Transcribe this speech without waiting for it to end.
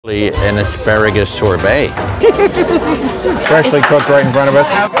An asparagus sorbet. Freshly cooked right in front of us.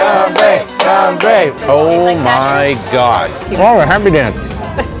 Oh my God. Oh, a happy dance.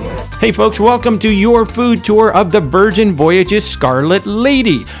 Hey folks, welcome to your food tour of the Virgin Voyages Scarlet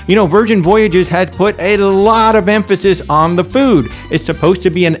Lady. You know, Virgin Voyages had put a lot of emphasis on the food. It's supposed to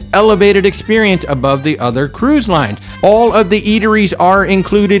be an elevated experience above the other cruise lines. All of the eateries are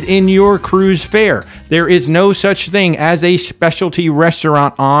included in your cruise fare. There is no such thing as a specialty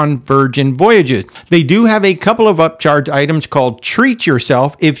restaurant on Virgin Voyages. They do have a couple of upcharge items called Treat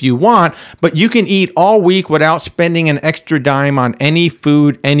Yourself if you want, but you can eat all week without spending an extra dime on any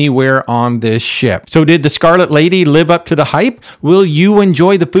food anywhere on this ship. So did the Scarlet Lady live up to the hype? Will you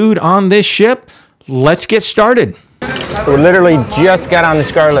enjoy the food on this ship? Let's get started. We literally just got on the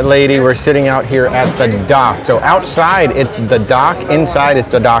Scarlet Lady. We're sitting out here at the dock. So outside it's the dock, inside is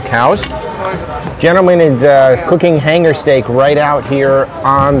the dock house. Gentleman is cooking hanger steak right out here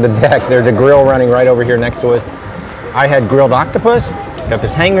on the deck. There's a grill running right over here next to us. I had grilled octopus, got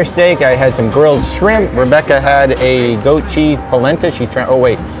this hanger steak. I had some grilled shrimp. Rebecca had a goat cheese polenta. Oh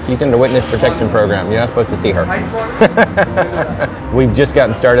wait, she's in the witness protection program. You're not supposed to see her. We've just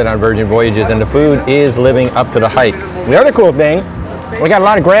gotten started on Virgin Voyages and the food is living up to the hype. The other cool thing, we got a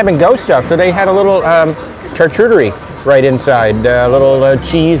lot of grab and go stuff. So they had a little charcuterie right inside, a little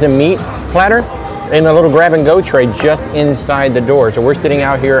cheese and meat platter in a little grab and go tray just inside the door. So we're sitting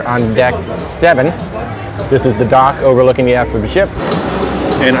out here on deck 7. This is the dock overlooking the aft of the ship.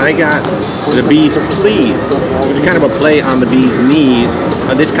 And I got the Bee's Please, which is kind of a play on the Bee's Knees.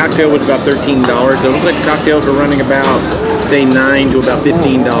 This cocktail was about $13. So it looks like the cocktails are running about, say, $9 to about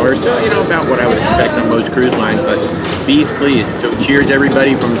 $15. So, you know, about what I would expect on most cruise lines, but Bee's Please. So cheers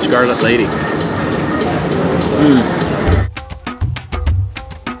everybody from the Scarlet Lady.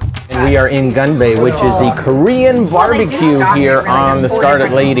 And we are in Gun Bay, which is the Korean barbecue here on the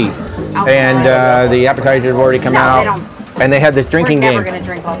Scarlet Lady. And the appetizers have already come out. And they had this drinking game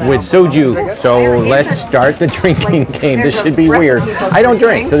with soju. So let's start the drinking game. This should be weird. I don't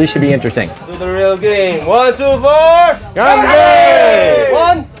drink, so this should be interesting. To the real game. 1, 2, 4. Gun Bay!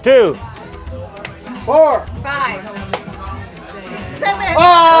 1, 2, 4, 5, 7.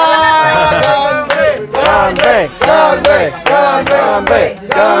 Gun Bay! Gun Bay! Gun Bay! Gun Bay!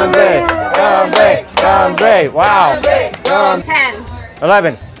 Gun Bay! Gun Bay! Gun Bay! Wow! 10,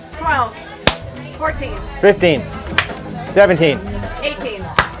 11, 12, 14, 15, 17, 18,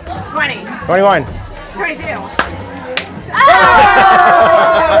 20, 21. 22.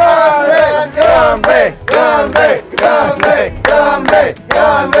 Gun Bay! Gun Bay! Gun Bay! Gun Bay!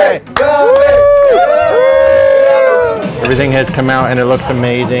 Gun Bay! Gun Bay! Everything has come out and it looks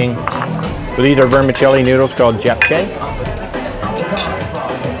amazing. So these are vermicelli noodles called japchae.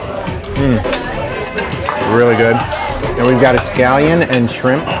 Really good. And we've got a scallion and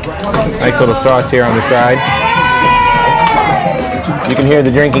shrimp. Nice little sauce here on the side. You can hear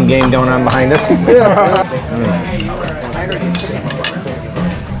the drinking game going on behind us.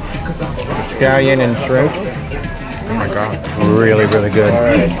 Scallion and shrimp. Oh my God. Really, really good.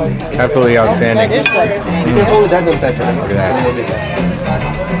 Absolutely outstanding. Look at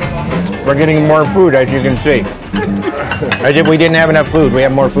that. We're getting more food, as you can see. As if we didn't have enough food, we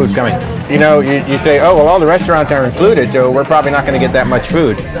have more food coming. You know, you say, oh, well, all the restaurants are included, so we're probably not going to get that much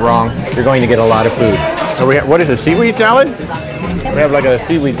food. Wrong. You're going to get a lot of food. So we have, what is a seaweed salad? We have like a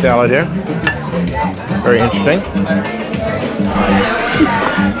seaweed salad here. Very interesting.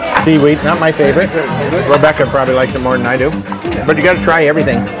 Seaweed, not my favorite. Rebecca probably likes it more than I do. But you got to try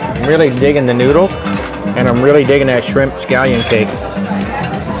everything. I'm really digging the noodles, and I'm really digging that shrimp scallion cake.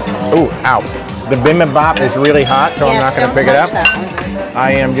 Ooh, ow. The bibimbap is really hot, so I'm not going to pick it up.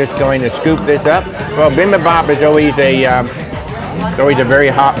 I am just going to scoop this up. Well, bibimbap is always a very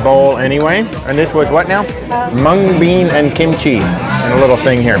hot bowl anyway. And this was what now? Mung bean and kimchi. And a little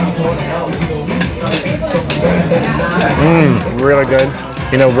thing here. Really good.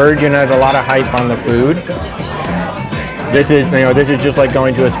 You know, Virgin has a lot of hype on the food. This is just like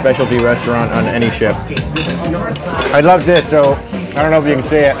going to a specialty restaurant on any ship. I love this, so I don't know if you can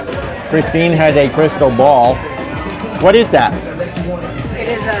see it. Christine has a crystal ball. What is that? It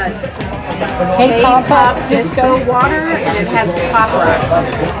is a K-pop disco water, and it has pop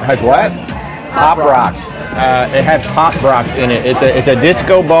rocks. Has what? Pop rocks. It has pop rocks in it. It's a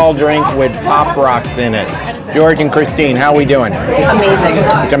disco ball drink with pop rocks in it. George and Christine, how are we doing? Amazing.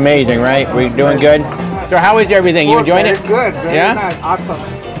 It's amazing, right? We doing good? So how is everything? You enjoying it? Good. Very Yeah? nice. Awesome.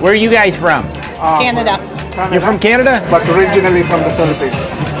 Where are you guys from? Canada. You're from Canada? But originally from the Philippines.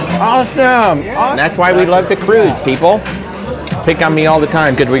 Awesome. And that's why we love to cruise, people. Pick on me all the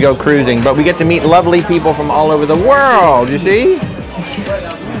time because we go cruising, but we get to meet lovely people from all over the world, you see?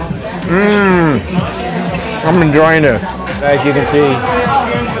 I'm enjoying this. As you can see,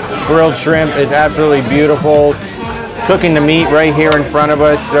 grilled shrimp is absolutely beautiful. Cooking the meat right here in front of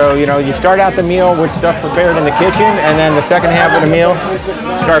us. So, you know, you start out the meal with stuff prepared in the kitchen, and then the second half of the meal,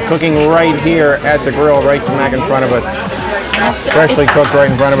 start cooking right here at the grill, right smack in front of us. Freshly cooked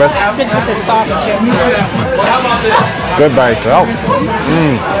right in front of us. Good with the sauce too. Good by itself.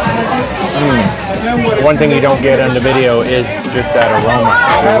 One thing you don't get on the video is just that aroma.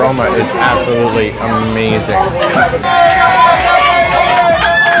 The aroma is absolutely amazing.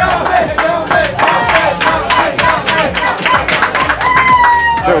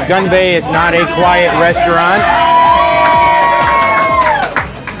 So Gun Bay is not a quiet restaurant.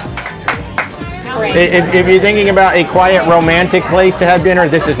 If you're thinking about a quiet romantic place to have dinner,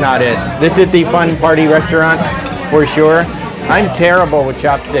 this is not it. This is the fun party restaurant for sure. I'm terrible with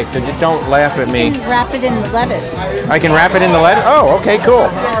chopsticks, so just don't laugh at me. You can wrap it in lettuce. I can wrap it in the lettuce? Oh, okay, cool.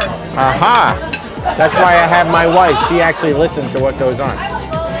 Aha! That's why I have my wife. She actually listens to what goes on.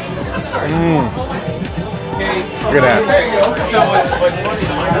 Look at that.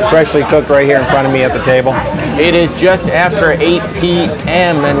 Freshly cooked right here in front of me at the table. It is just after 8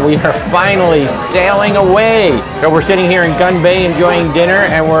 p.m. and we are finally sailing away. So we're sitting here in Gun Bay enjoying dinner,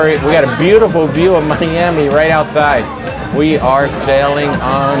 and we got a beautiful view of Miami right outside. We are sailing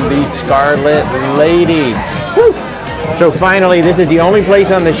on the Scarlet Lady. Woo! So finally, this is the only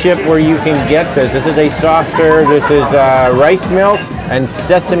place on the ship where you can get this. This is a soft serve. This is rice milk and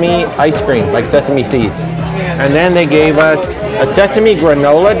sesame ice cream, like sesame seeds. And then they gave us a sesame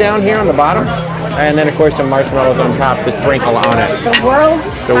granola down here on the bottom. And then, of course, some marshmallows on top to sprinkle on it. The world's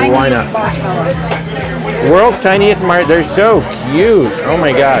tiniest marshmallows. World's tiniest marshmallows. They're so cute. Oh,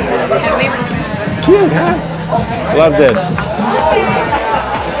 my God. Cute, huh? Love this.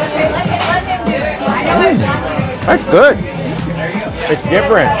 That's good. It's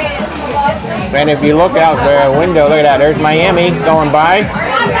different. And if you look out the window, look at that. There's Miami going by.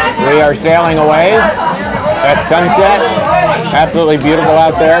 We are sailing away at sunset. Absolutely beautiful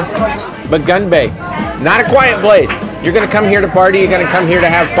out there. But Gun Bay, not a quiet place. You're going to come here to party. You're going to come here to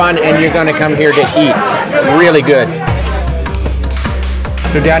have fun. And you're going to come here to eat. Really good.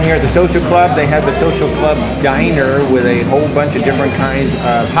 So down here at the Social Club, they have the Social Club Diner with a whole bunch of different kinds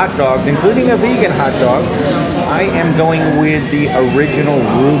of hot dogs, including a vegan hot dog. I am going with the original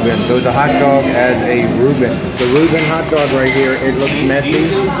Reuben. So it's a hot dog as a Reuben. The Reuben hot dog right here, it looks messy,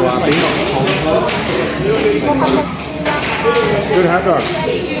 sloppy. Good hot dog.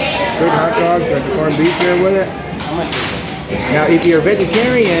 Good hot dog. Got the corned beef here with it. Now, if you're a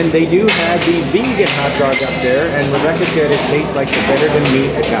vegetarian, they do have the vegan hot dog up there, and Rebecca said it tastes like the better than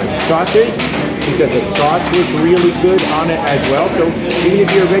meat. It got sausage. She said the sauce was really good on it as well. So even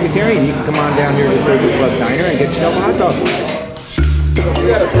if you're a vegetarian, you can come on down here to the Social Club Diner and get yourself a hot dog.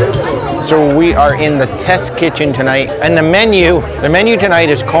 So we are in the test kitchen tonight, and the menu tonight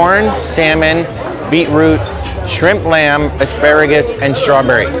is corn, salmon, beetroot, shrimp, lamb, asparagus, and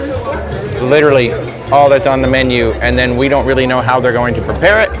strawberry. Literally all that's on the menu, and then we don't really know how they're going to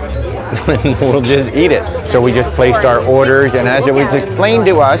prepare it. We'll just eat it. So we just placed our orders, and as it was explained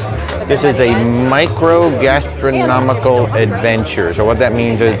to us, this is a micro-gastronomical adventure. So what that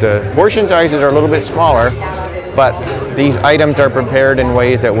means is the portion sizes are a little bit smaller, but these items are prepared in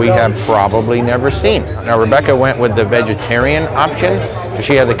ways that we have probably never seen. Now Rebecca went with the vegetarian option. So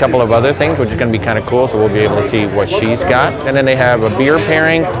she has a couple of other things, which is going to be kind of cool, so we'll be able to see what she's got. And then they have a beer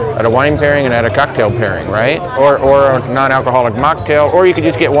pairing, a wine pairing, and a cocktail pairing, right? Or a non-alcoholic mocktail, or you could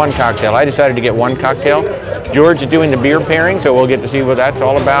just get one cocktail. I decided to get one cocktail. George is doing the beer pairing, so we'll get to see what that's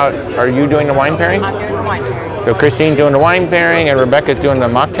all about. Are you doing the wine pairing? I'm doing the wine pairing. So Christine's doing the wine pairing, and Rebecca's doing the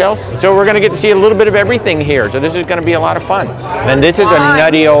mocktails. So we're going to get to see a little bit of everything here. So this is going to be a lot of fun. And this is a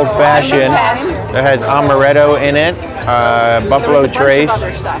nutty old-fashioned that has amaretto in it. Buffalo Trace,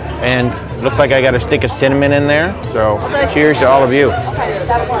 and looks like I got a stick of cinnamon in there. So cheers to all of you.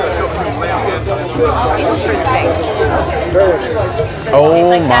 Interesting.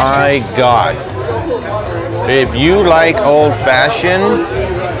 Oh my God. If you like old fashioned,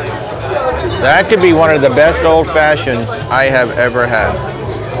 that could be one of the best old fashions I have ever had.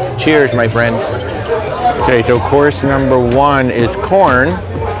 Cheers, my friends. Okay, so course number one is corn.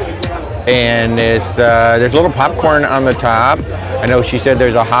 And it's there's a little popcorn on the top. I know she said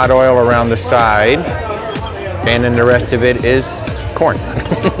there's a hot oil around the side, and then the rest of it is corn.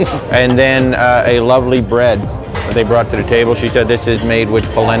 And then a lovely bread that they brought to the table. She said this is made with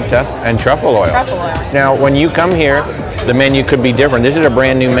polenta and truffle oil. Now when you come here, the menu could be different. This is a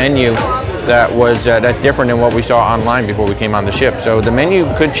brand new menu that's different than what we saw online before we came on the ship. So the menu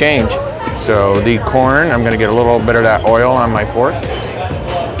could change. So the corn, I'm going to get a little bit of that oil on my fork.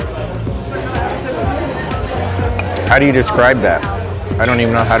 How do you describe that? I don't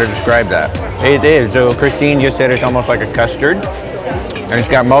even know how to describe that. It is. So Christine just said it's almost like a custard. And it's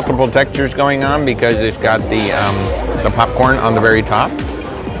got multiple textures going on because it's got the popcorn on the very top.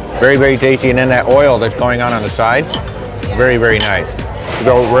 Very, very tasty. And then that oil that's going on the side. Very, very nice.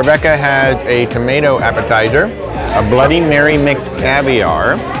 So Rebecca has a tomato appetizer, a Bloody Mary mixed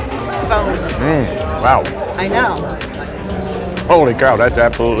caviar. Wow. I know. Holy cow, that's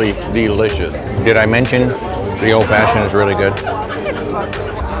absolutely delicious. Did I mention the old fashioned is really good?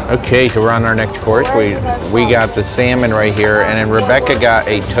 Okay, so we're on our next course. We got the salmon right here, and then Rebecca got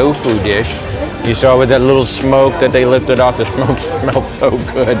a tofu dish. You saw with that little smoke that they lifted off, the smoke smelled so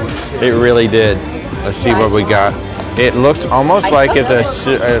good. It really did. Let's see what we got. It looks almost like it's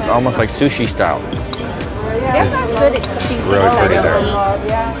almost like sushi style. I'm not good at cooking things. Really pretty there.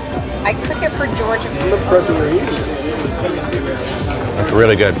 I cook it for Georgia. That's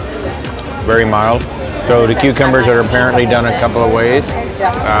really good. Very mild. So the cucumbers are apparently done a couple of ways.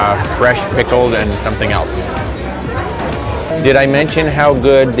 Fresh, pickled, and something else. Did I mention how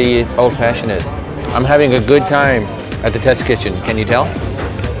good the old fashioned is? I'm having a good time at the test kitchen. Can you tell?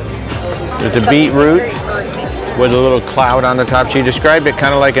 There's a beetroot with a little cloud on the top. She described it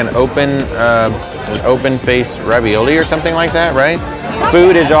kind of like an open-faced ravioli or something like that, right?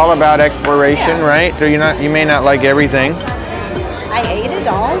 Food is all about exploration, right? So you may not like everything. I ate it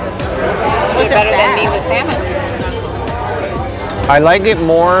all. Was it better than me with salmon? I like it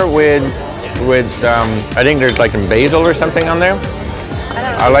more with I think there's like some basil or something on there.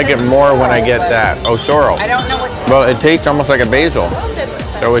 I like it more when I get that. Oh, sorrel. I don't know what. Well, it tastes almost like a basil.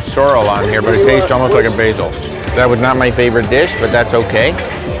 So it's sorrel on here, but it tastes almost like a basil. That was not my favorite dish, but that's okay.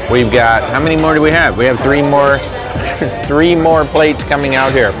 We've got, how many more do we have? We have three more plates coming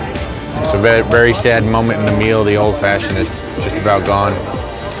out here. It's a very, very sad moment in the meal. The old fashioned is just about gone.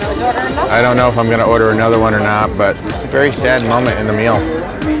 I don't know if I'm going to order another one or not, but it's a very sad moment in the meal.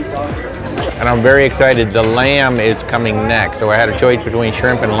 And I'm very excited. The lamb is coming next. So I had a choice between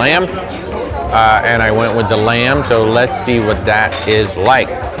shrimp and lamb, and I went with the lamb. So let's see what that is like.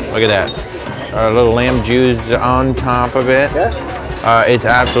 Look at that. A little lamb juice on top of it. It's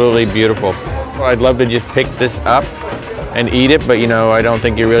absolutely beautiful. Well, I'd love to just pick this up and eat it, but you know, I don't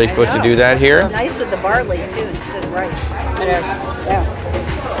think you're really supposed to do that here. It's nice with the barley too instead of rice. Yeah.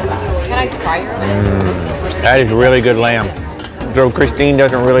 Can I try yours? That is really good lamb. So Christine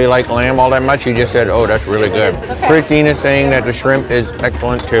doesn't really like lamb all that much. She just said, oh, that's really good. Okay. Christine is saying that the shrimp is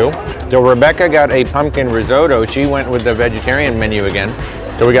excellent too. So Rebecca got a pumpkin risotto. She went with the vegetarian menu again.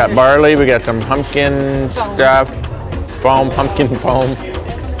 So we got barley, we got some pumpkin stuff, pumpkin foam.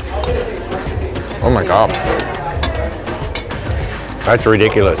 Oh my God. That's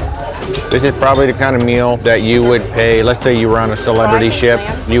ridiculous. This is probably the kind of meal that you would pay, let's say you were on a celebrity ship,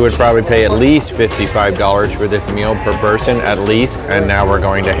 you would probably pay at least $55 for this meal per person, at least. And now we're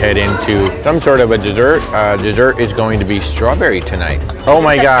going to head into some sort of a dessert. Dessert is going to be strawberry tonight. Oh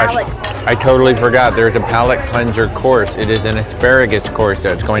my gosh, I totally forgot. There's a palate cleanser course. It is an asparagus course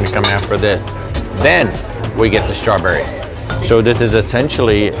that's going to come after this. Then we get the strawberry. So this is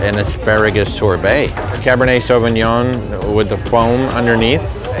essentially an asparagus sorbet. Cabernet Sauvignon with the foam underneath.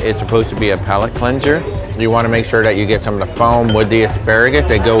 It's supposed to be a palate cleanser. You want to make sure that you get some of the foam with the asparagus.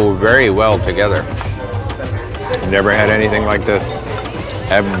 They go very well together. Never had anything like this,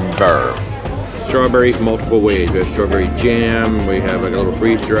 ever. Strawberries multiple ways. We have strawberry jam. We have a little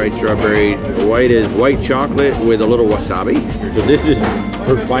freeze-dried strawberry. The white is white chocolate with a little wasabi. So this is,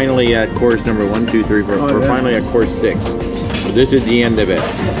 we're finally at course number 1, 2, 3, 4. We're finally at course 6. So this is the end of it.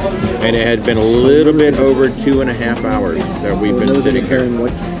 And it had been a little bit over 2.5 hours that we've been sitting here.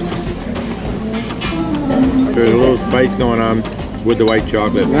 There's a little spice going on with the white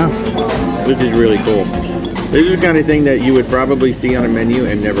chocolate. Yeah. This is really cool. This is the kind of thing that you would probably see on a menu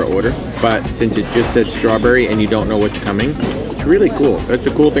and never order. But since it just said strawberry and you don't know what's coming, it's really cool. That's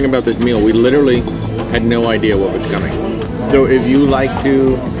the cool thing about this meal. We literally had no idea what was coming. So if you like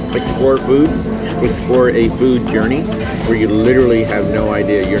to explore food, explore a food journey where you literally have no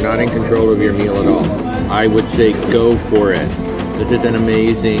idea, you're not in control of your meal at all, I would say go for it. This is an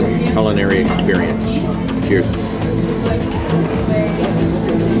amazing culinary experience. Cheers.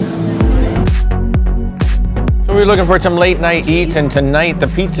 So we're looking for some late night eats, and tonight the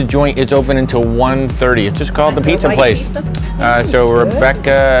pizza joint is open until 1:30. It's just called the Pizza Place. So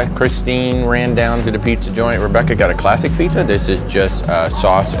Rebecca, Christine ran down to the pizza joint. Rebecca got a classic pizza. This is just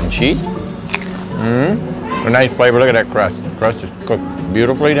sauce and cheese. A nice flavor. Look at that crust. The crust is cooked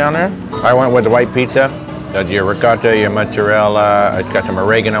beautifully down there. I went with the white pizza. Got your ricotta, your mozzarella. It's got some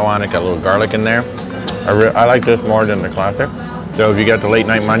oregano on it. Got a little garlic in there. I like this more than the classic. So if you got the late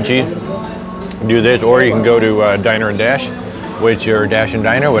night munchies, do this, or you can go to Diner and Dash, or Dash and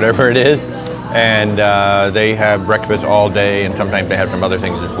Diner, whatever it is, and they have breakfast all day, and sometimes they have some other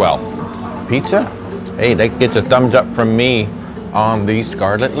things as well. Pizza? Hey, that gets a thumbs up from me on the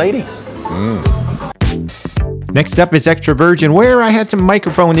Scarlet Lady. Next up is Extra Virgin, where I had some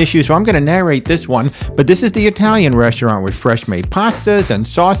microphone issues, so I'm going to narrate this one. But this is the Italian restaurant with fresh made pastas and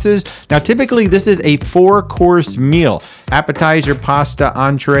sauces. Now, typically this is a 4-course meal. Appetizer, pasta,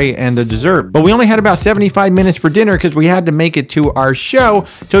 entree, and the dessert. But we only had about 75 minutes for dinner because we had to make it to our show.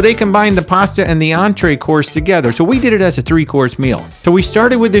 So they combined the pasta and the entree course together. So we did it as a 3-course meal. So we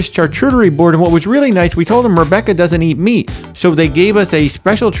started with this charcuterie board, and what was really nice, we told them Rebecca doesn't eat meat. So they gave us a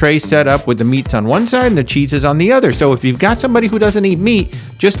special tray set up with the meats on one side and the cheeses on the other. So if you've got somebody who doesn't eat meat,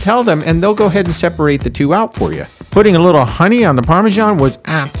 just tell them and they'll go ahead and separate the two out for you. Putting a little honey on the Parmesan was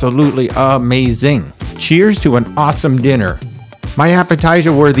absolutely amazing. Cheers to an awesome dinner. My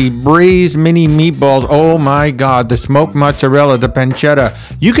appetizer were the braised mini meatballs. Oh my God, the smoked mozzarella, the pancetta.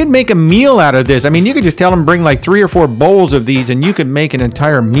 You could make a meal out of this. I mean, you could just tell them bring like 3 or 4 bowls of these and you could make an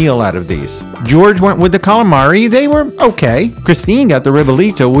entire meal out of these. George went with the calamari. They were okay. Christine got the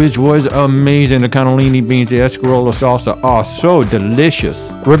ribollito, which was amazing. The cannellini beans, the escarola salsa. Oh, so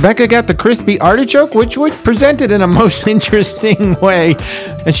delicious. Rebecca got the crispy artichoke, which was presented in a most interesting way.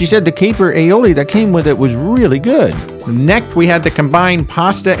 And she said the caper aioli that came with it was really good. Next, we had the combined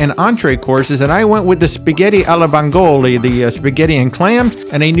pasta and entree courses, and I went with the spaghetti alla vongole, the spaghetti and clams,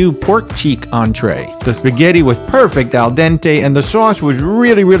 and a new pork cheek entree. The spaghetti was perfect al dente, and the sauce was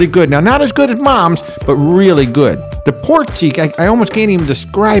really, really good. Now, not as good as Mom's, but really good. The pork cheek, I almost can't even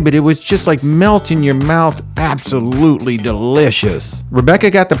describe it. It was just like melt in your mouth. Absolutely delicious. Rebecca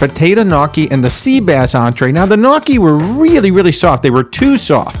got the potato gnocchi and the sea bass entree. Now, the gnocchi were really, really soft. They were too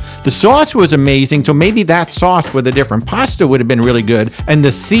soft. The sauce was amazing, so maybe that sauce with a different pasta would have been really good. And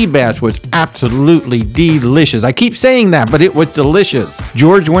the sea bass was absolutely delicious. I keep saying that, but it was delicious.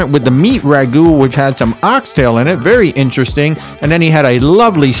 George went with the meat ragu, which had some oxtail in it. Very interesting. And then he had a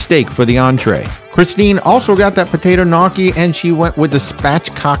lovely steak for the entree. Christine also got that potato gnocchi, and she went with the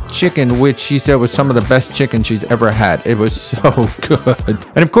spatchcock chicken, which she said was some of the best chicken she's ever had. It was so good.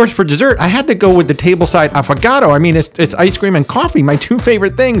 And of course, for dessert, I had to go with the tableside affogato. I mean, it's ice cream and coffee, my 2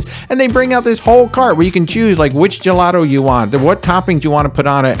 favorite things. And they bring out this whole cart where you can choose like which gelato you want, what toppings you want to put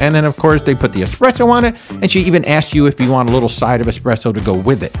on it. And then, of course, they put the espresso on it. And she even asked you if you want a little side of espresso to go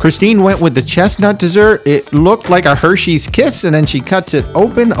with it. Christine went with the chestnut dessert. It looked like a Hershey's Kiss, and then she cuts it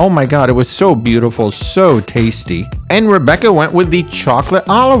open. Oh my God, it was so beautiful. So tasty. And Rebecca went with the chocolate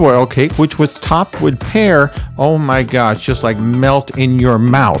olive oil cake, which was topped with pear. Oh my gosh, just like melt in your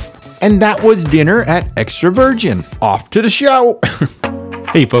mouth. And that was dinner at Extra Virgin. Off to the show.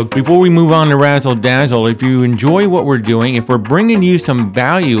 Hey folks, before we move on to Razzle Dazzle, if you enjoy what we're doing, if we're bringing you some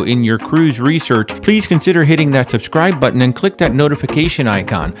value in your cruise research, please consider hitting that subscribe button and click that notification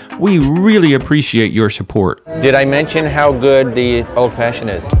icon. We really appreciate your support. Did I mention how good the old fashioned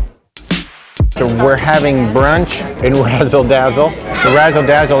is? So we're having brunch in Razzle Dazzle. The Razzle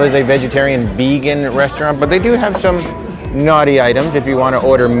Dazzle is a vegetarian vegan restaurant, but they do have some naughty items if you want to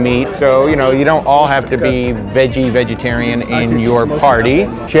order meat. So, you know, you don't all have to be vegetarian in your party.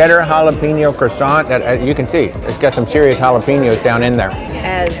 Cheddar jalapeno croissant, that you can see, it's got some serious jalapenos down in there.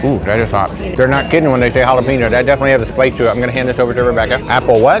 Ooh, that is hot. They're not kidding when they say jalapeno. That definitely has a spice to it. I'm going to hand this over to Rebecca.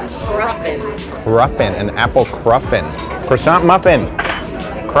 Apple what? Cruffin. Cruffin, an apple cruffin. Croissant muffin.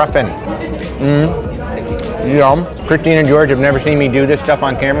 Cruffin. Yum. Christine and George have never seen me do this stuff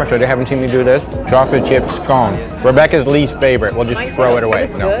on camera, so they haven't seen me do this. Chocolate chip scone. Rebecca's least favorite. We'll just throw it away.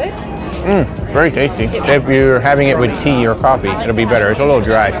 No. Very tasty. If you're having it with tea or coffee, it'll be better. It's a little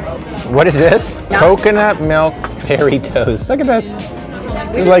dry. What is this? Coconut milk fairy toast. Look at this.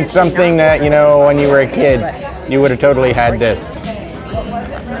 It's like something that, you know, when you were a kid, you would have totally had this.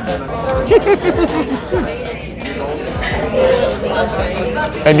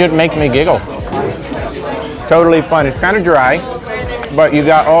 It just makes me giggle. Totally fun. It's kind of dry, but you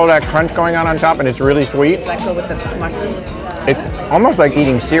got all that crunch going on top, and it's really sweet. Does that go with the mushrooms? It's almost like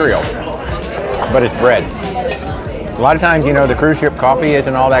eating cereal, but it's bread. A lot of times, you know, the cruise ship coffee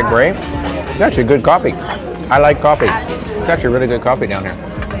isn't all that great. It's actually good coffee. I like coffee. It's actually really good coffee down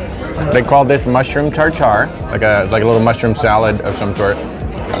here. They call this mushroom tartare, like a little mushroom salad of some sort.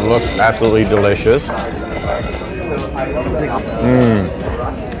 It looks absolutely delicious.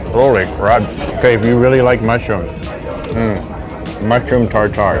 Holy crud. Okay, if you really like mushrooms, mushroom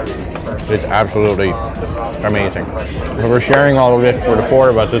tartare is absolutely amazing. We're sharing all of this for the 4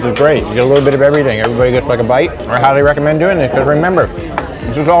 of us. This is great. You get a little bit of everything. Everybody gets like a bite. I highly recommend doing this because remember,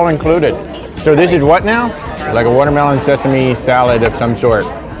 this is all included. So this is what now? Like a watermelon sesame salad of some sort.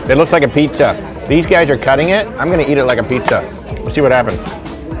 It looks like a pizza. These guys are cutting it. I'm gonna eat it like a pizza. Let's see what happens.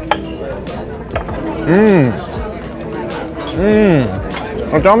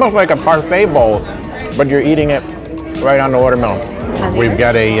 It's almost like a parfait bowl, but you're eating it right on the watermelon. We've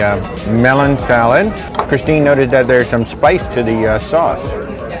got a melon salad. Christine noted that there's some spice to the sauce.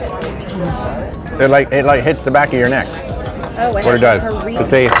 It like hits the back of your neck. Oh, What it does.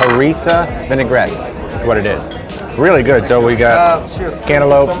 It's a harissa vinaigrette. Is what it is. Really good. So we got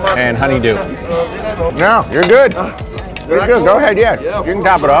cantaloupe and honeydew. Yeah, you're good. You're good. Go ahead, yeah. You can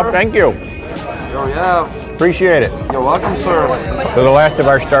top it off. Thank you. Oh, yeah. Appreciate it. You're welcome, sir. So the last of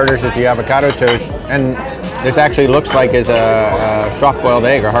our starters is the avocado toast, and this actually looks like it's a soft-boiled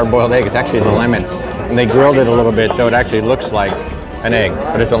egg or hard-boiled egg. It's actually the lemon, and they grilled it a little bit, so it actually looks like an egg,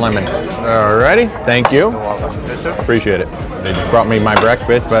 but it's a lemon. Alrighty, thank you. Appreciate it. They just brought me my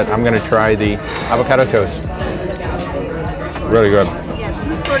breakfast, but I'm gonna try the avocado toast. Really good.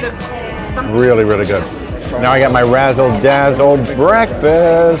 Really, really good. Now I got my razzle-dazzle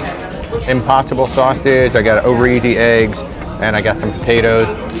breakfast. Impossible sausage, I got over easy eggs, and I got some potatoes.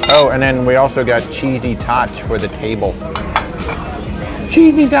 Oh, and then we also got cheesy tots for the table.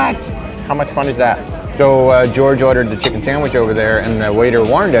 Cheesy tots! How much fun is that? So George ordered the chicken sandwich over there, and the waiter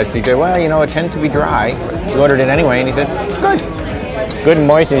warned us. He said, well, you know, it tends to be dry. He ordered it anyway, and he said, good. Good and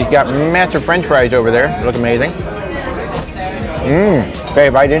moist, and he's got massive french fries over there. They look amazing. Okay,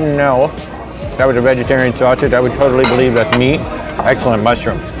 if I didn't know that was a vegetarian sausage, I would totally believe that's meat. Excellent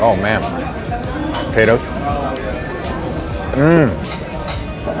mushrooms. Oh, man. Potatoes.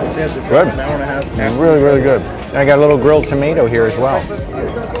 Good. Yeah, really, really good. And I got a little grilled tomato here as well.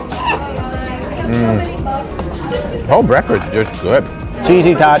 The whole breakfast is just good.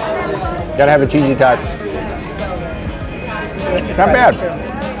 Cheesy tots. Gotta have a cheesy tots. Not bad.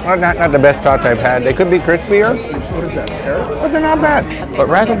 Not the best tots I've had. They could be crispier, but they're not bad. But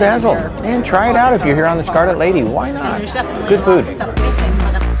razzle dazzle. And try it out if you're here on the Scarlet Lady. Why not? Good food.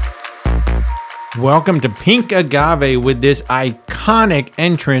 Welcome to Pink Agave with this iconic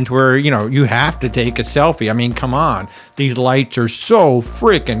entrance where, you know, you have to take a selfie. I mean, come on. These lights are so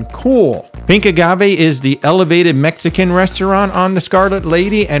freaking cool. Pink Agave is the elevated Mexican restaurant on the Scarlet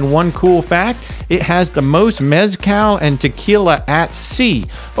Lady, and one cool fact, it has the most mezcal and tequila at sea.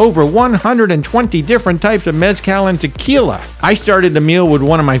 Over 120 different types of mezcal and tequila. I started the meal with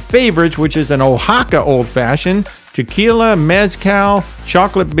one of my favorites, which is an Oaxaca Old Fashioned. Tequila, mezcal,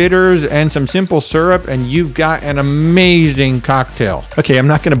 chocolate bitters, and some simple syrup, and you've got an amazing cocktail. Okay, I'm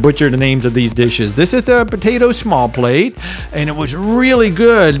not going to butcher the names of these dishes. This is a potato small plate, and it was really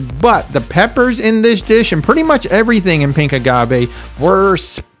good, but the peppers in this dish and pretty much everything in Pink Agave were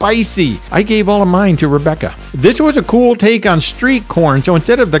spicy. I gave all of mine to Rebecca. This was a cool take on street corn, so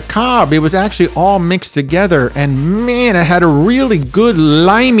instead of the cob, it was actually all mixed together, and man, it had a really good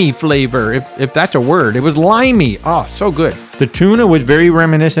limey flavor, if that's a word. It was limey. Oh, so good. The tuna was very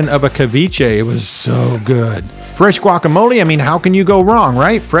reminiscent of a ceviche. It was so good. Fresh guacamole, I mean, how can you go wrong,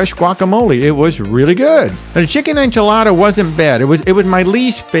 right? Fresh guacamole, it was really good. And the chicken enchilada wasn't bad. It was my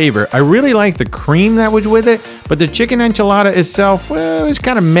least favorite. I really liked the cream that was with it, but the chicken enchilada itself, well, it was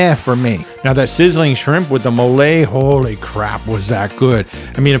kind of meh for me. Now that sizzling shrimp with the mole, holy crap, was that good.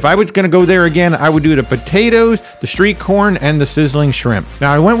 I mean, if I was gonna go there again, I would do the potatoes, the street corn, and the sizzling shrimp.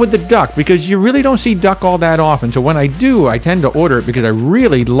 Now I went with the duck because you really don't see duck all that often. So when I do, I tend to order it because I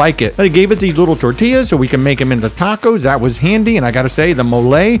really like it. They gave us these little tortillas so we can make them into tacos. That was handy. And I gotta say, the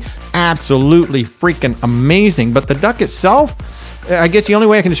mole, absolutely freaking amazing. But the duck itself, I guess the only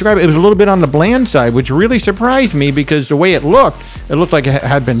way I can describe it, it was a little bit on the bland side, which really surprised me because the way it looked like it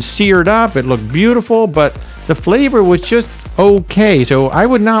had been seared up. It looked beautiful, but the flavor was just okay. So I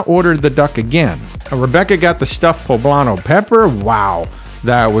would not order the duck again. Rebecca got the stuffed poblano pepper. Wow.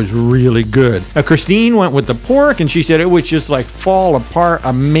 That was really good. Now, Christine went with the pork, and she said it was just like fall apart,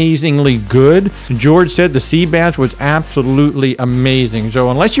 amazingly good. George said the sea bass was absolutely amazing. So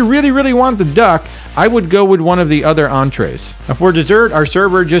unless you really, really want the duck, I would go with one of the other entrees. Now, for dessert, our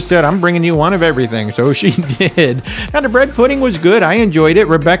server just said, I'm bringing you one of everything. So she did. Now, the bread pudding was good. I enjoyed it.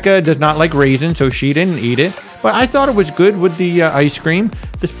 Rebecca does not like raisins, so she didn't eat it. But I thought it was good with the ice cream.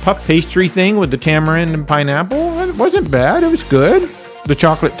 This puff pastry thing with the tamarind and pineapple, it wasn't bad. It was good. The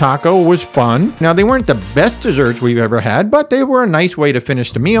chocolate taco was fun. Now, they weren't the best desserts we've ever had, but they were a nice way to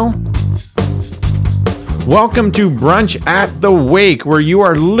finish the meal. Welcome to Brunch at the Wake, where you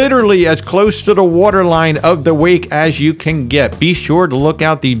are literally as close to the waterline of the wake as you can get. Be sure to look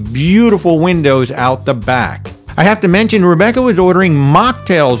out the beautiful windows out the back. I have to mention, Rebecca was ordering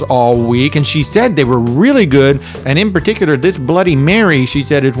mocktails all week, and she said they were really good, and in particular, this Bloody Mary, she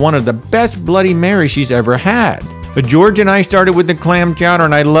said, is one of the best Bloody Marys she's ever had. George and I started with the clam chowder,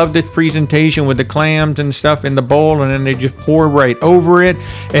 and I love this presentation with the clams and stuff in the bowl, and then they just pour right over it.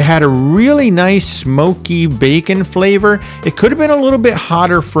 It had a really nice smoky bacon flavor. It could have been a little bit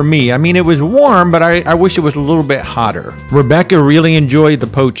hotter for me. I mean, it was warm, but I wish it was a little bit hotter. Rebecca really enjoyed the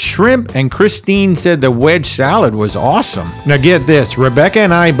poached shrimp, and Christine said the wedge salad was awesome. Now get this, Rebecca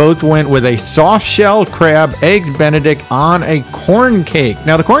and I both went with a soft-shelled crab, eggs Benedict on a corn cake.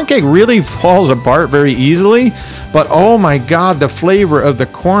 Now the corn cake really falls apart very easily, but oh my God, the flavor of the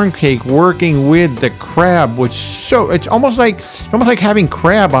corn cake working with the crab was it's almost like having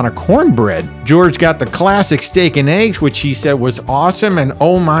crab on a cornbread. George got the classic steak and eggs, which he said was awesome, and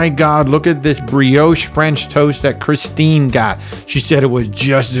oh my God, look at this brioche French toast that Christine got. She said it was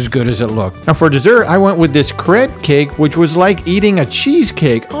just as good as it looked. Now for dessert, I went with this crepe cake, which was like eating a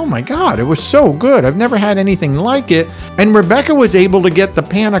cheesecake. Oh my God, it was so good. I've never had anything like it. And Rebecca was able to get the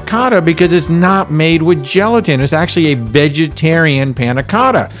panna cotta because it's not made with gelatin. It's actually a vegetarian panna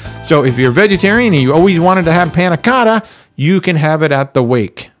cotta. So if you're a vegetarian and you always wanted to have panna cotta, you can have it at the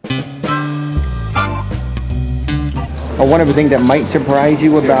wake. One of the things that might surprise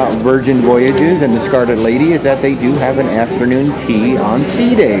you about Virgin Voyages and the Scarlet Lady is that they do have an afternoon tea on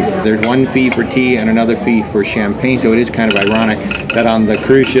sea days. There's one fee for tea and another fee for champagne, so it is kind of ironic that on the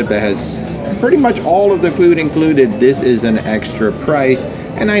cruise ship that has pretty much all of the food included, this is an extra price.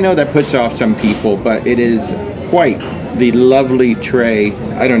 And I know that puts off some people, but it is quite the lovely tray.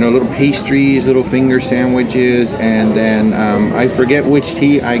 I don't know, little pastries, little finger sandwiches, and then I forget which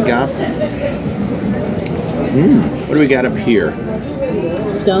tea I got. What do we got up here?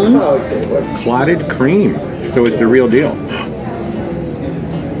 Scones? Clotted cream. So it's the real deal.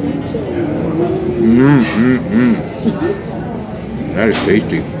 That is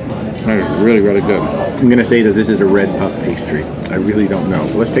tasty. That is really, really good. I'm going to say that this is a red puff pastry. I really don't know.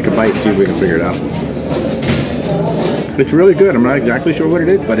 Let's take a bite and see if we can figure it out. It's really good. I'm not exactly sure what it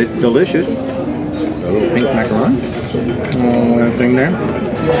is, but it's delicious. A little pink macaron. That thing there.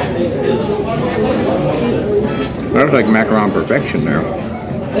 That was like macaron perfection there.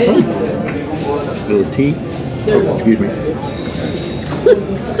 Little tea. Oh, excuse me.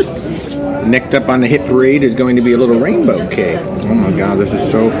 Next up on the hit parade is going to be a little rainbow cake. Oh my God, this is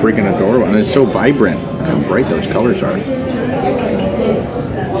so freaking adorable, and it's so vibrant. Look how bright those colors are.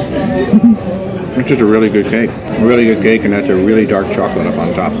 It's just a really good cake. Really good cake, and that's a really dark chocolate up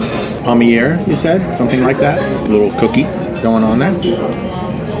on top. Pommier, you said? Something like that? A little cookie going on there.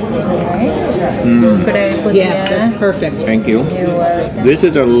 Yeah, that's perfect. Thank you. This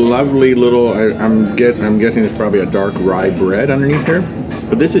is a lovely little, I'm guessing it's probably a dark rye bread underneath here.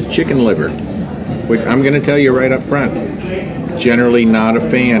 But this is chicken liver, which I'm going to tell you right up front. Generally not a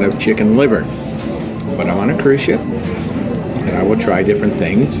fan of chicken liver. But I'm on a cruise ship, and I will try different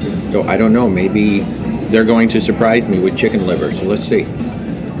things. So I don't know, maybe they're going to surprise me with chicken liver. So let's see.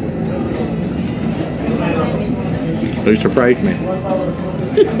 They surprised me.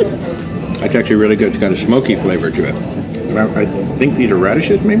 It's actually really good. It's got a smoky flavor to it. I think these are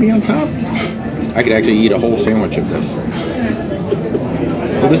radishes maybe on top. I could actually eat a whole sandwich of this.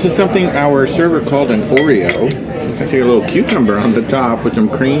 So this is something our server called an Oreo. Actually a little cucumber on the top with some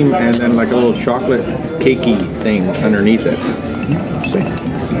cream and then like a little chocolate cakey thing underneath it. Let's see.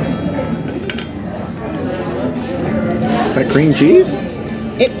 Is that cream cheese?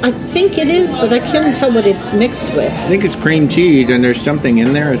 I think it is, but I can't tell what it's mixed with. I think it's cream cheese, and there's something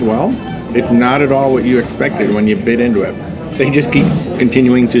in there as well. It's not at all what you expected when you bit into it. They just keep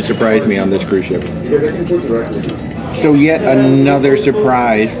continuing to surprise me on this cruise ship. So yet another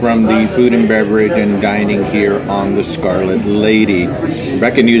surprise from the food and beverage and dining here on the Scarlet Lady.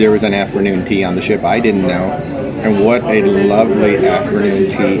 Rebecca knew there was an afternoon tea on the ship. I didn't know. And what a lovely afternoon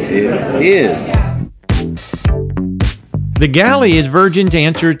tea it is. The galley is Virgin's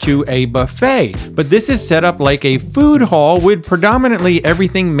answer to a buffet, but this is set up like a food hall with predominantly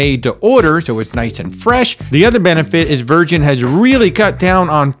everything made to order, so it's nice and fresh. The other benefit is Virgin has really cut down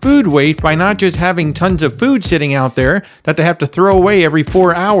on food waste by not just having tons of food sitting out there that they have to throw away every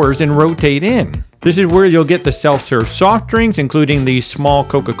 4 hours and rotate in. This is where you'll get the self-serve soft drinks, including the small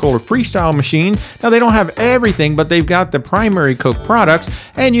Coca-Cola Freestyle machine. Now, they don't have everything, but they've got the primary Coke products,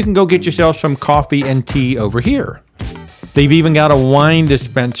 and you can go get yourself some coffee and tea over here. They've even got a wine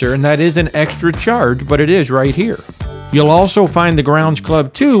dispenser, and that is an extra charge, but it is right here. You'll also find the Grounds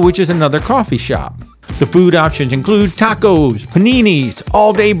Club 2, which is another coffee shop. The food options include tacos, paninis,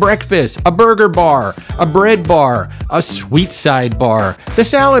 all-day breakfast, a burger bar, a bread bar, a sweet side bar, the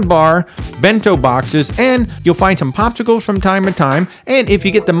salad bar, bento boxes, and you'll find some popsicles from time to time. And if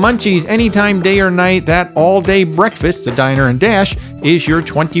you get the munchies anytime, day or night, that all-day breakfast, the Diner and Dash, is your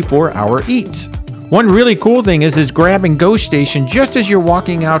 24-hour eats. One really cool thing is this grab and go station just as you're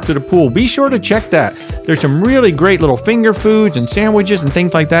walking out to the pool. Be sure to check that. There's some really great little finger foods and sandwiches and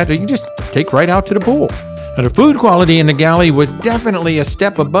things like that you can just take right out to the pool. Now, the food quality in the galley was definitely a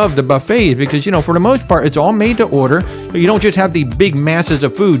step above the buffets because, you know, for the most part, it's all made to order. So you don't just have the big masses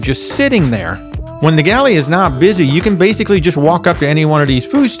of food just sitting there. When the galley is not busy, you can basically just walk up to any one of these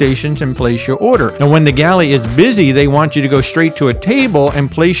food stations and place your order. And when the galley is busy, they want you to go straight to a table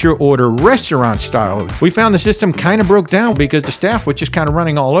and place your order restaurant style. We found the system kind of broke down because the staff was just kind of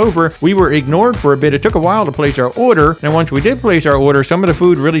running all over. We were ignored for a bit. It took a while to place our order. And once we did place our order, some of the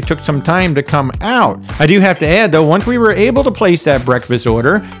food really took some time to come out. I do have to add though, once we were able to place that breakfast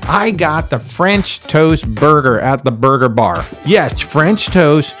order, I got the French toast burger at the burger bar. Yes, French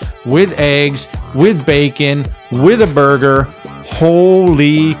toast with eggs, with bacon, with a burger.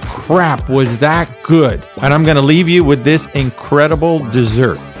 Holy crap, was that good. And I'm gonna leave you with this incredible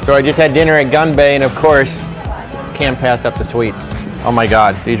dessert. So I just had dinner at Gun Bay, and of course, can't pass up the sweets. Oh my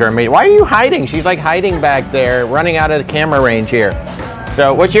God, these are amazing. Why are you hiding? She's like hiding back there, running out of the camera range here.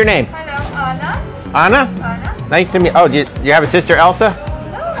 So what's your name? Hello, Anna. Anna? Anna. Nice to meet you. Oh, do you have a sister, Elsa?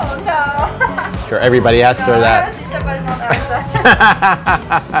 No. Sure, everybody asked her I that. have a sister, but not Elsa.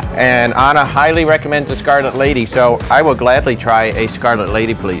 And Anna highly recommends the Scarlet Lady, so I will gladly try a Scarlet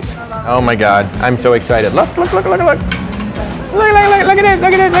Lady, please. Oh my God, I'm so excited. Look, look, look, look, look. Look at it, look at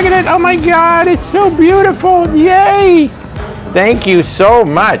it, look at it. Oh my God, it's so beautiful. Yay! Thank you so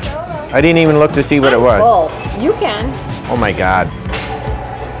much. I didn't even look to see what it was. Well, you can. Oh my God.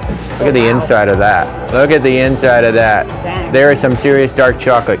 Look at the inside of that. Look at the inside of that. Dang. There is some serious dark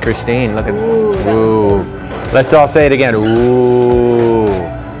chocolate. Christine, look at ooh. Let's all say it again. Ooh.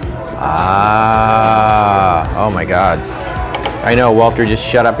 Ah. Oh my God. I know, Walter, just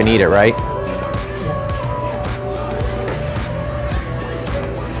shut up and eat it, right?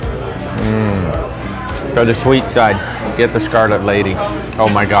 For the sweet side, get the Scarlet Lady. Oh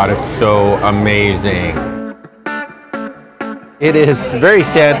my God, it's so amazing. It is very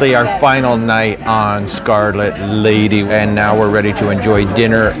sadly our final night on Scarlet Lady, and now we're ready to enjoy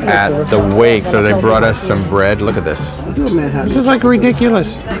dinner at the wake. So they brought us some bread. Look at this. This is like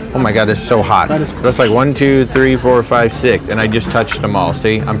ridiculous. Oh my God, it's so hot. That's like 1, 2, 3, 4, 5, 6, and I just touched them all.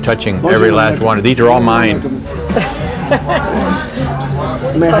 See, I'm touching every last one. These are all mine.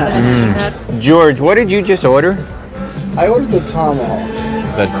 George, what did you just order? I ordered the tomahawk.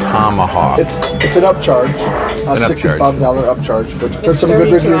 The tomahawk. It's an upcharge, a $65 upcharge, but there's some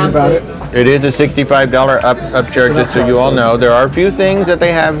good reviews about it. It is a $65 upcharge, just so you all know. There are a few things that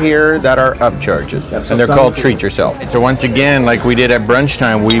they have here that are upcharges, and they're called treat yourself. So once again, like we did at brunch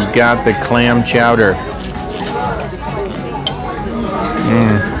time, we've got the clam chowder.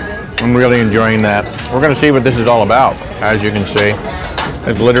 I'm really enjoying that. We're gonna see what this is all about. As you can see,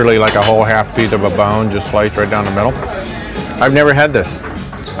 it's literally like a whole half piece of a bone just sliced right down the middle. I've never had this.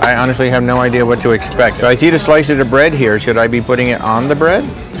 I honestly have no idea what to expect. So I see the slice of the bread here. Should I be putting it on the bread?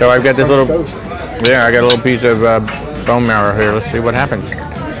 So I've got this little, yeah, I got a little piece of bone marrow here. Let's see what happens.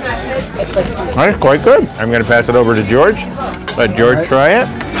 That's quite good. I'm gonna pass it over to George. Let George try it.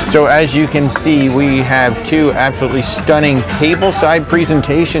 So as you can see, we have two absolutely stunning tableside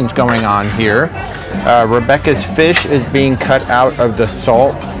presentations going on here. Rebecca's fish is being cut out of the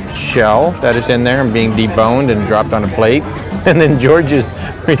salt shell that is in there and being deboned and dropped on a plate. And then George's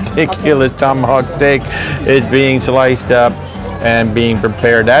ridiculous tomahawk steak is being sliced up and being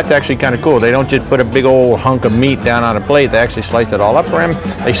prepared. That's actually kind of cool. They don't just put a big old hunk of meat down on a plate. They actually slice it all up for him.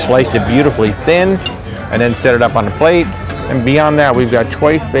 They sliced it beautifully thin and then set it up on the plate. And beyond that, we've got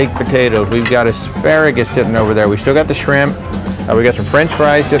twice baked potatoes. We've got asparagus sitting over there. We still got the shrimp. We got some French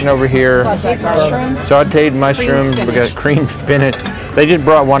fries sitting over here. Sauteed mushrooms. Sauteed mushrooms. We got cream spinach. They just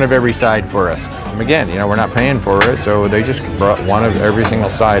brought one of every side for us. Again, you know, we're not paying for it, so they just brought one of every single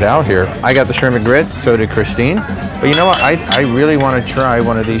side out here. I got the shrimp and grits, so did Christine. But you know what? I really want to try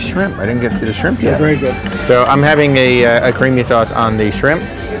one of these shrimp. I didn't get to the shrimp yet. Very good. So I'm having a creamy sauce on the shrimp.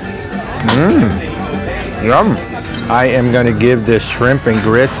 Yum. I am going to give this shrimp and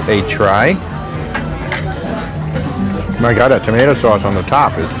grits a try. My God, that tomato sauce on the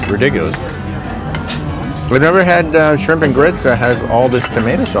top is ridiculous. I've never had shrimp and grits that has all this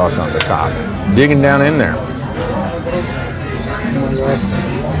tomato sauce on the top. Digging down in there.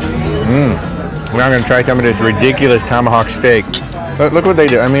 Now I'm going to try some of this ridiculous tomahawk steak. Look what they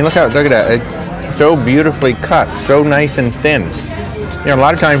do. I mean, look at that. It's so beautifully cut, so nice and thin. You know, a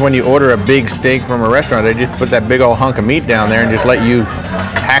lot of times when you order a big steak from a restaurant, they just put that big old hunk of meat down there and just let you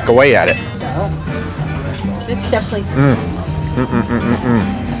hack away at it. This definitely.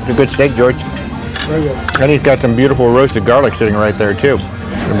 It's a good steak, George. Very good. And he's got some beautiful roasted garlic sitting right there too.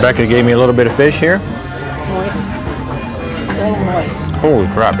 Rebecca gave me a little bit of fish here. Moist. So moist. Holy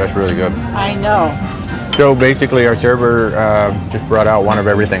crap, that's really good. I know. So basically our server just brought out one of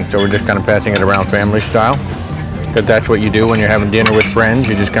everything. So we're just kind of passing it around family style. Because that's what you do when you're having dinner with friends.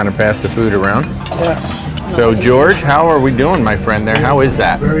 You just kind of pass the food around. Yes. So George, how are we doing, my friend there? How is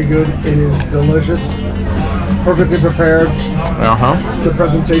that? Very good. It is delicious. Perfectly prepared. Uh-huh. The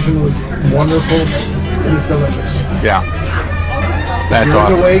presentation was wonderful. It is delicious. Yeah. That's You're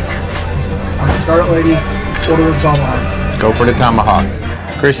awesome. awake. I'm a Scarlet Lady. Order the tomahawk. Go for the tomahawk.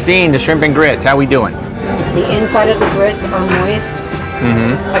 Christine, the shrimp and grits, how we doing? The inside of the grits are moist.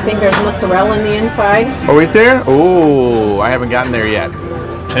 I think there's mozzarella in the inside. Oh, is there? Ooh, I haven't gotten there yet.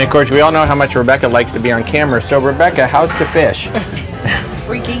 And of course, we all know how much Rebecca likes to be on camera. So Rebecca, how's the fish?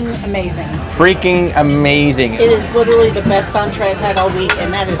 Freaking amazing. Freaking amazing. It is literally the best entree I've had all week,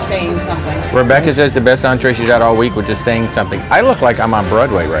 and that is saying something. Rebecca says the best entree she's had all week, which is saying something. I look like I'm on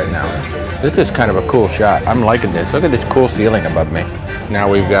Broadway right now. This is kind of a cool shot. I'm liking this. Look at this cool ceiling above me. Now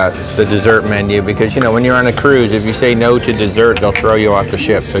we've got the dessert menu because, you know, when you're on a cruise, if you say no to dessert, they'll throw you off the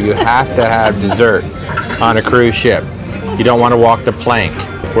ship. So you have to have dessert on a cruise ship. You don't want to walk the plank.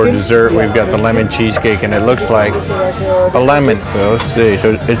 For dessert, we've got the lemon cheesecake, and it looks like a lemon. So let's see.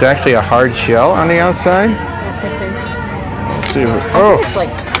 So it's actually a hard shell on the outside. Let's see. Oh, It's like,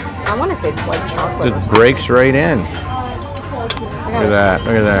 I want to say it's white chocolate. it breaks right in. Look at that.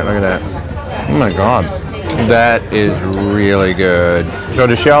 Look at that. Look at that. Oh my God. That is really good. So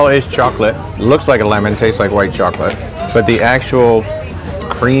the shell is chocolate. It looks like a lemon, tastes like white chocolate. But the actual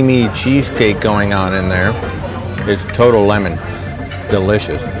creamy cheesecake going on in there is total lemon.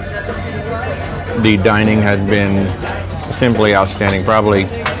 Delicious. The dining has been simply outstanding. Probably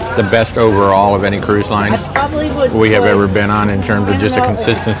the best overall of any cruise line we have ever been on in terms of just the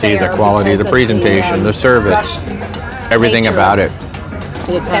consistency, the quality, the presentation, the service, everything about it.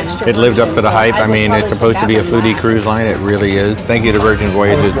 It lived up to the hype. I mean, it's supposed to be a foodie cruise line. It really is. Thank you to Virgin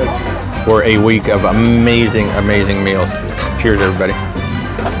Voyages for a week of amazing, amazing meals. Cheers, everybody.